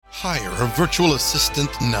Hire a virtual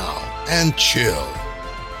assistant now and chill.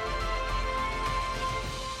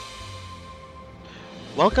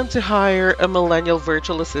 Welcome to Hire a Millennial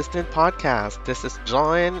Virtual Assistant podcast. This is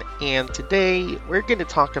John, and today we're going to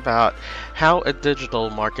talk about how a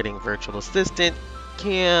digital marketing virtual assistant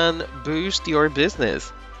can boost your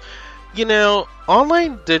business.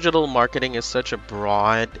 Online digital marketing is such a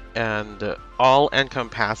broad and all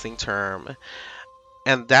encompassing term,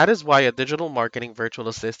 and that is why a digital marketing virtual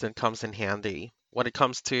assistant comes in handy when it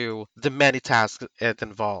comes to the many tasks it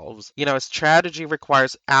involves. A strategy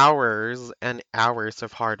requires hours and hours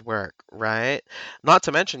of hard work, right? Not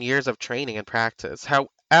to mention years of training and practice.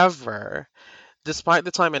 However, despite the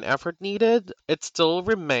time and effort needed, it still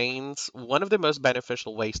remains one of the most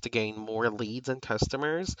beneficial ways to gain more leads and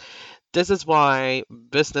customers. This is why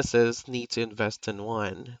businesses need to invest in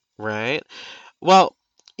one, right? Well,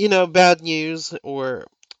 bad news or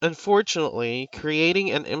unfortunately, creating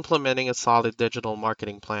and implementing a solid digital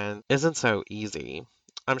marketing plan isn't so easy.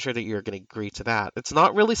 I'm sure that you're going to agree to that. It's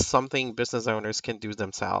not really something business owners can do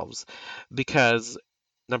themselves because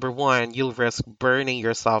number one, you'll risk burning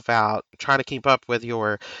yourself out trying to keep up with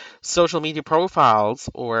your social media profiles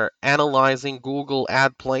or analyzing Google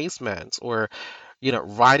ad placements or,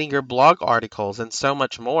 writing your blog articles and so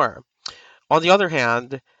much more. On the other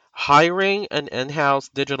hand, hiring an in-house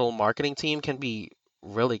digital marketing team can be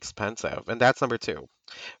really expensive, and that's number two,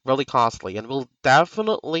 really costly, and will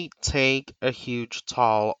definitely take a huge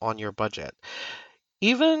toll on your budget.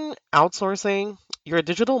 Even outsourcing your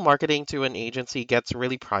digital marketing to an agency gets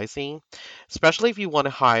really pricey, especially if you want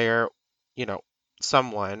to hire, you know,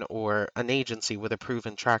 someone or an agency with a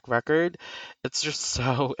proven track record. It's just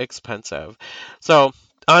so expensive. So,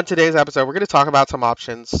 on today's episode, we're going to talk about some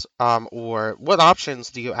options, or what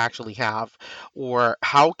options do you actually have, or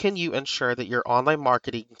how can you ensure that your online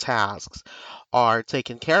marketing tasks are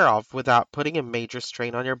taken care of without putting a major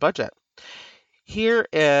strain on your budget. I'm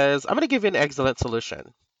going to give you an excellent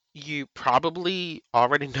solution. You probably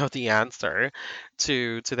already know the answer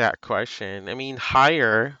to that question. I mean,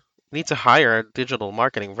 need to hire a digital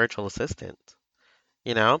marketing virtual assistant,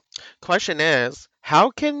 you know? Question is,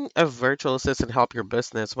 how can a virtual assistant help your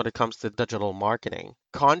business when it comes to digital marketing?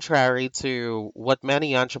 Contrary to what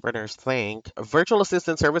many entrepreneurs think, virtual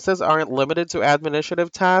assistant services aren't limited to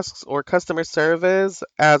administrative tasks or customer service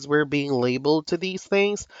as we're being labeled to these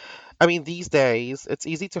things. I mean, these days, it's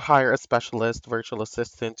easy to hire a specialist virtual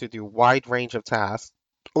assistant to do wide range of tasks,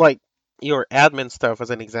 like your admin stuff,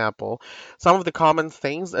 as an example. Some of the common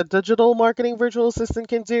things a digital marketing virtual assistant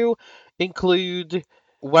can do include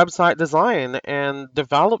website design and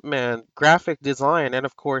development, graphic design, and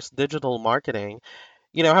of course, digital marketing.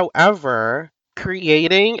 However,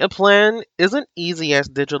 creating a plan isn't easy as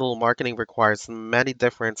digital marketing requires many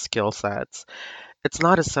different skill sets. It's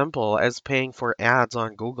not as simple as paying for ads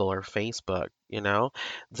on Google or Facebook.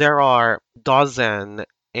 There are dozen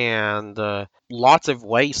and lots of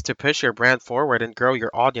ways to push your brand forward and grow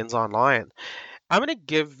your audience online. I'm going to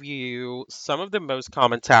give you some of the most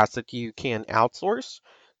common tasks that you can outsource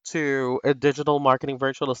to a digital marketing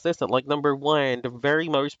virtual assistant. Like number one, the very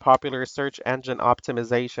most popular search engine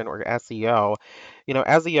optimization or SEO.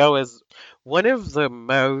 SEO is one of the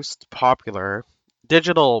most popular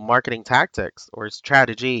digital marketing tactics or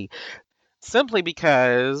strategy simply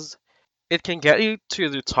because it can get you to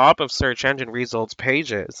the top of search engine results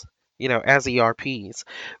pages, SERPs,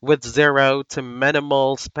 with zero to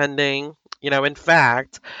minimal spending. In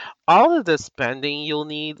fact, all of the spending you'll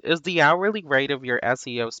need is the hourly rate of your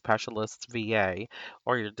SEO specialist VA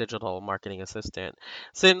or your digital marketing assistant.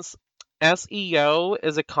 Since SEO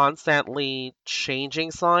is a constantly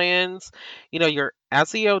changing science, your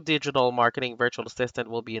SEO digital marketing virtual assistant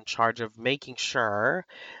will be in charge of making sure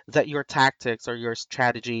that your tactics or your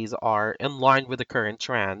strategies are in line with the current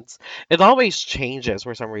trends. It always changes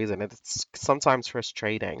for some reason. It's sometimes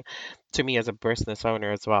frustrating to me as a business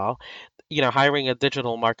owner as well. Hiring a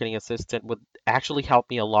digital marketing assistant would actually help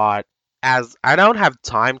me a lot as I don't have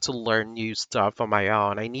time to learn new stuff on my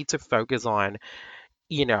own. I need to focus on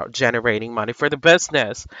generating money for the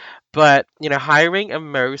business. But, hiring a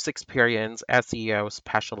most experienced SEO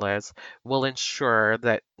specialist will ensure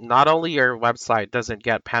that not only your website doesn't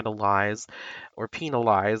get penalized,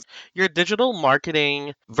 your digital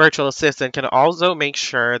marketing virtual assistant can also make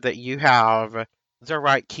sure that you have the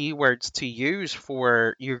right keywords to use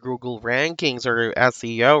for your Google rankings or your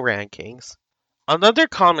SEO rankings. Another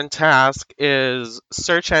common task is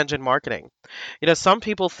search engine marketing. Some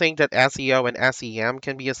people think that SEO and SEM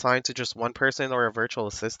can be assigned to just one person or a virtual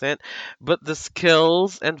assistant, but the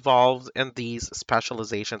skills involved in these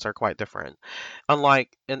specializations are quite different.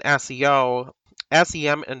 Unlike in SEO,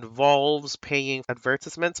 SEM involves paying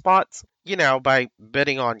advertisement spots, by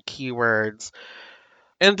bidding on keywords.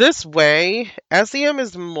 In this way, SEM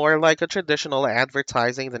is more like a traditional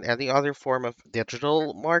advertising than any other form of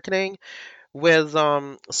digital marketing. With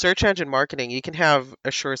search engine marketing, you can have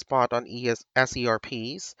a sure spot on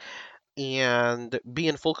SERPs and be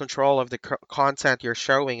in full control of the content you're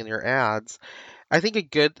showing in your ads. I think a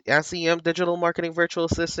good SEM digital marketing virtual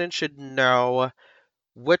assistant should know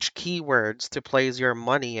which keywords to place your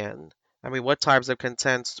money in. I mean, what types of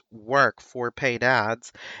contents work for paid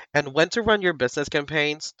ads, and when to run your business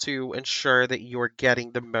campaigns to ensure that you're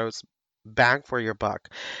getting the most bang for your buck.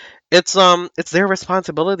 It's their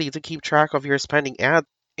responsibility to keep track of your spending ad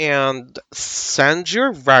and send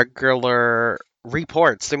your regular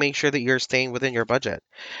reports to make sure that you're staying within your budget.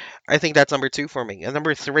 I think that's number 2 for me. And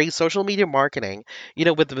number 3, social media marketing.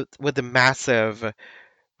 With the massive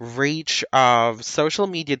reach of social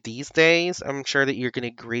media these days, I'm sure that you're going to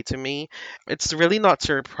agree to me. It's really not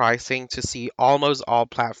surprising to see almost all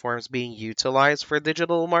platforms being utilized for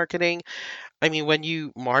digital marketing. I mean, when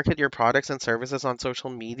you market your products and services on social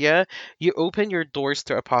media, you open your doors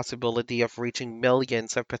to a possibility of reaching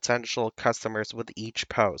millions of potential customers with each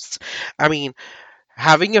post. I mean,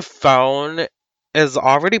 having a phone is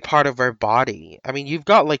already part of our body. I mean, you've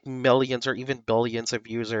got like millions or even billions of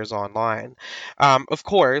users online. Of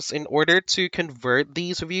course, in order to convert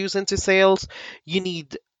these views into sales, you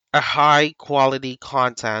need a high quality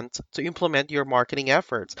content to implement your marketing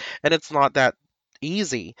efforts. And it's not that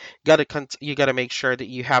easy. You gotta make sure that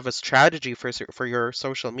you have a strategy for your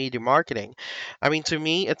social media marketing. I mean, to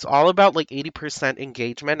me, it's all about like 80%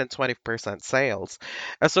 engagement and 20% sales.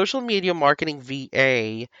 A social media marketing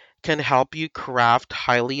VA can help you craft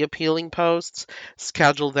highly appealing posts,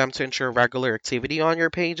 schedule them to ensure regular activity on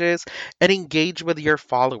your pages, and engage with your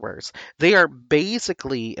followers. They are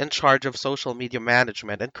basically in charge of social media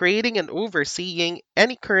management and creating and overseeing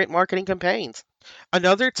any current marketing campaigns.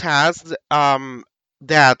 Another task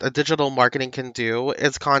that a digital marketing can do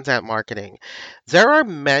is content marketing. There are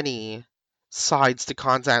many sides to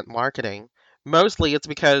content marketing. Mostly it's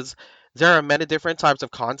because there are many different types of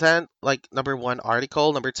content, like number 1,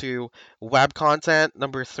 article, number 2, web content,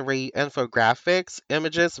 number 3, infographics,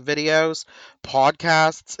 images, videos,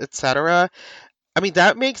 podcasts, etc. I mean,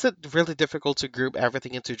 that makes it really difficult to group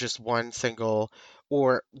everything into just one single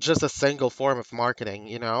or just a single form of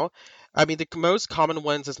marketing? I mean, the most common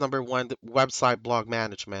ones is number 1, the website blog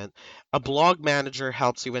management. A blog manager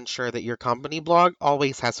helps you ensure that your company blog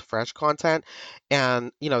always has fresh content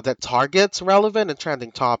and, that targets relevant and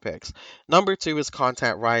trending topics. Number 2 is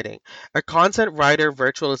content writing. A content writer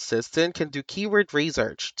virtual assistant can do keyword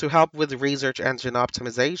research to help with research engine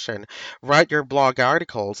optimization, write your blog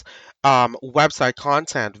articles, website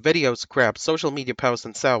content, video scripts, social media posts,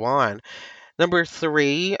 and so on. Number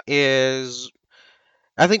 3 is,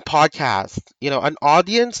 I think, podcast. An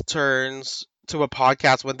audience turns to a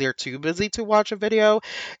podcast when they're too busy to watch a video,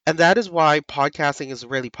 and that is why podcasting is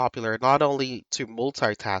really popular, not only to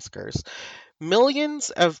multitaskers.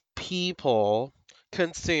 Millions of people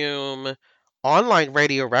consume online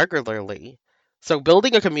radio regularly. So,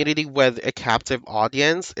 building a community with a captive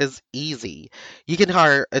audience is easy. You can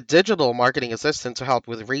hire a digital marketing assistant to help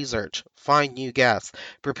with research, find new guests,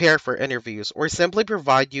 prepare for interviews, or simply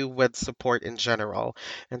provide you with support in general.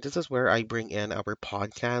 And this is where I bring in our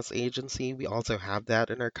podcast agency. We also have that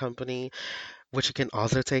in our company, which you can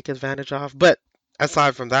also take advantage of. But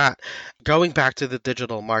aside from that, going back to the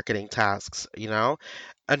digital marketing tasks,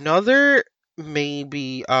 another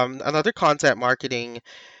another content marketing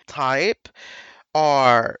type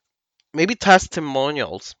are maybe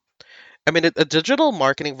testimonials. I mean, a digital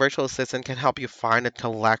marketing virtual assistant can help you find and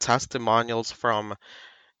collect testimonials from,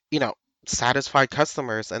 you know, satisfied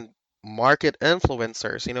customers and market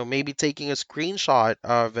influencers. Maybe taking a screenshot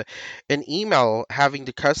of an email having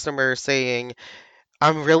the customer saying,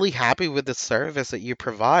 I'm really happy with the service that you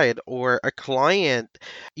provide, or a client,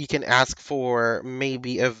 you can ask for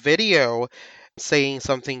maybe a video saying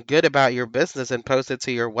something good about your business and post it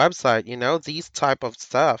to your website, these type of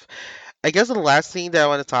stuff. I guess the last thing that I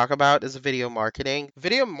want to talk about is video marketing.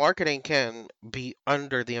 Video marketing can be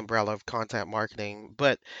under the umbrella of content marketing,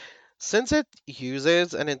 but since it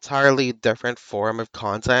uses an entirely different form of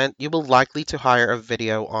content, you will likely to hire a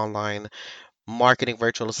video online marketing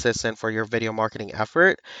virtual assistant for your video marketing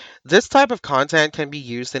effort. This type of content can be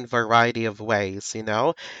used in a variety of ways,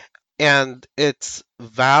 and its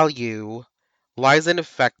value lies in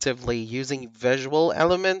effectively using visual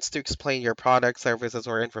elements to explain your product, services,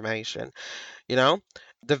 or information. You know,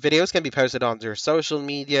 the videos can be posted on your social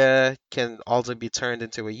media, can also be turned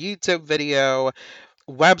into a YouTube video,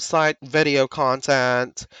 website, video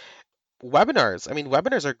content, webinars. I mean,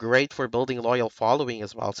 webinars are great for building loyal following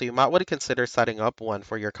as well. So you might want to consider setting up one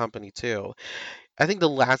for your company too. I think the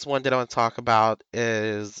last one that I want to talk about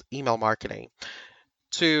is email marketing.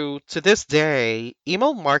 To this day,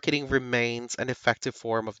 email marketing remains an effective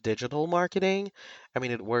form of digital marketing. I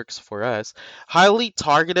mean, it works for us. Highly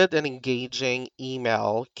targeted and engaging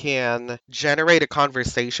email can generate a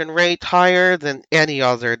conversation rate higher than any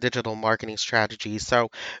other digital marketing strategy. So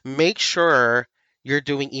make sure you're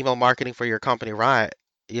doing email marketing for your company right.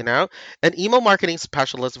 You know, an email marketing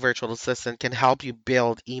specialist virtual assistant can help you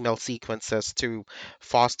build email sequences to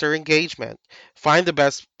foster engagement, find the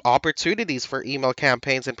best opportunities for email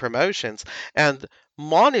campaigns and promotions, and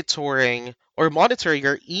monitor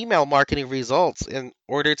your email marketing results in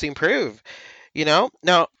order to improve. Now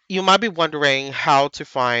you might be wondering how to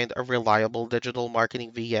find a reliable digital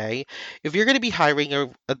marketing VA. If you're going to be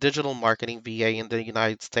hiring a digital marketing VA in the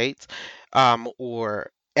United States, or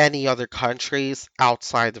any other countries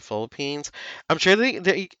outside the Philippines, I'm sure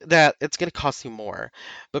that it's going to cost you more.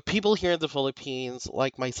 But people here in the Philippines,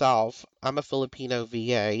 like myself, I'm a Filipino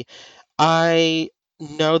VA. I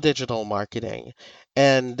know digital marketing,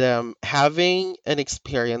 and having an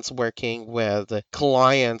experience working with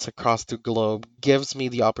clients across the globe gives me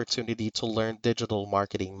the opportunity to learn digital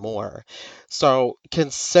marketing more. So you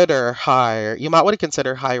might want to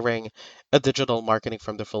consider hiring a digital marketing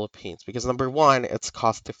from the Philippines because number one, it's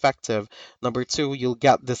cost effective. Number two, you'll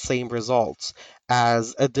get the same results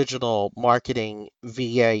as a digital marketing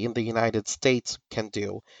VA in the United States can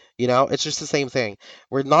do. It's just the same thing.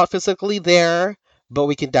 We're not physically there, but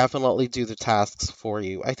we can definitely do the tasks for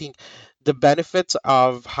you. I think the benefits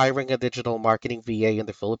of hiring a digital marketing VA in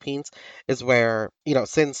the Philippines is where,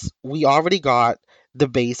 since we already got the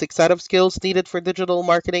basic set of skills needed for digital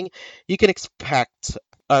marketing, you can expect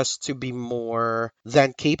us to be more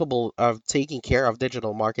than capable of taking care of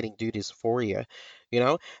digital marketing duties for you.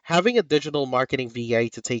 Having a digital marketing VA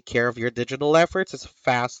to take care of your digital efforts is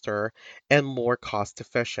faster and more cost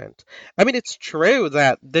efficient. I mean, it's true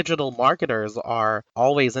that digital marketers are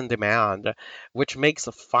always in demand, which makes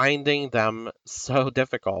finding them so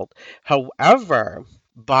difficult. However,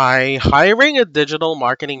 by hiring a digital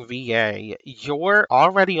marketing VA, you're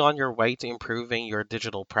already on your way to improving your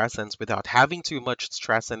digital presence without having too much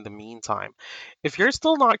stress in the meantime. If you're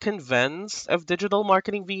still not convinced of digital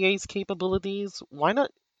marketing VA's capabilities, why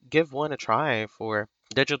not give one a try for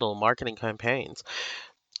digital marketing campaigns?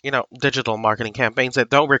 Digital marketing campaigns that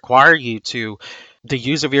don't require the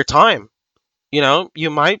use of your time. You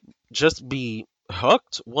might just be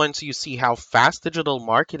hooked once you see how fast digital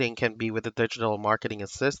marketing can be with a digital marketing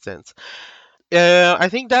assistant. I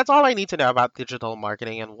think that's all I need to know about digital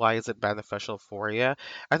marketing and why is it beneficial for you.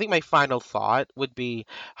 I think my final thought would be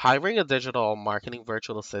hiring a digital marketing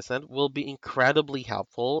virtual assistant will be incredibly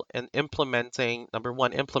helpful in number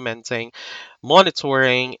one, implementing,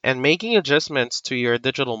 monitoring, and making adjustments to your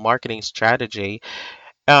digital marketing strategy.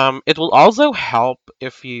 It will also help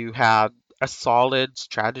if you have a solid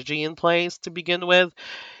strategy in place to begin with.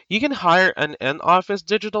 You can hire an in-office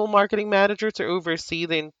digital marketing manager to oversee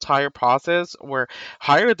the entire process, or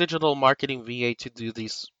hire a digital marketing VA to do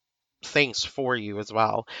these things for you as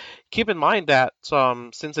well. Keep in mind that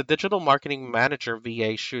since a digital marketing manager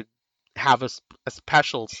VA should have a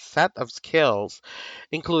special set of skills,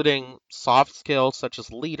 including soft skills such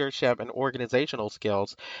as leadership and organizational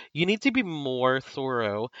skills, you need to be more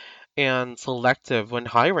thorough and selective when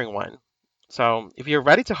hiring one. So, if you're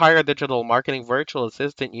ready to hire a digital marketing virtual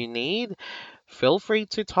assistant you need, feel free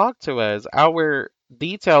to talk to us. Our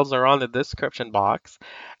details are on the description box,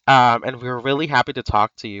 and we're really happy to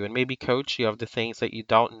talk to you and maybe coach you of the things that you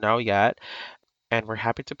don't know yet. And we're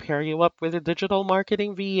happy to pair you up with a digital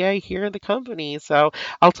marketing VA here in the company. So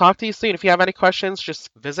I'll talk to you soon. If you have any questions, just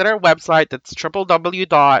visit our website. That's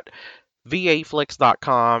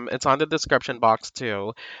www.vaflix.com. It's on the description box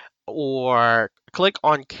too. Or click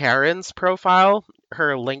on Karen's profile.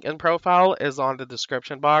 Her LinkedIn profile is on the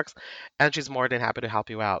description box, and she's more than happy to help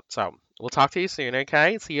you out. So we'll talk to you soon,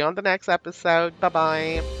 okay? See you on the next episode. Bye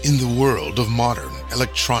bye. In the world of modern,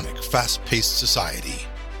 electronic, fast-paced society,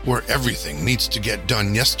 where everything needs to get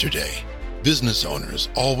done yesterday, business owners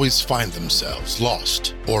always find themselves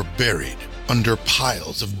lost or buried under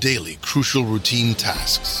piles of daily crucial routine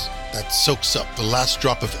tasks that soaks up the last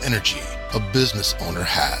drop of energy a business owner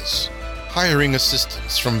has. Hiring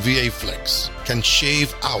assistants from VAFlix can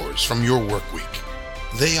shave hours from your work week.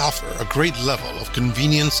 They offer a great level of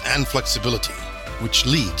convenience and flexibility, which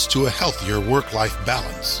leads to a healthier work-life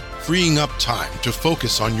balance, freeing up time to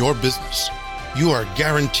focus on your business. You are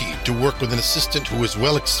guaranteed to work with an assistant who is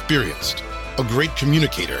well experienced, a great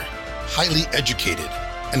communicator, highly educated,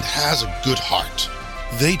 and has a good heart.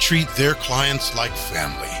 They treat their clients like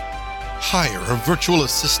family. Hire a virtual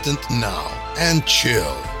assistant now and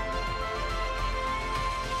chill.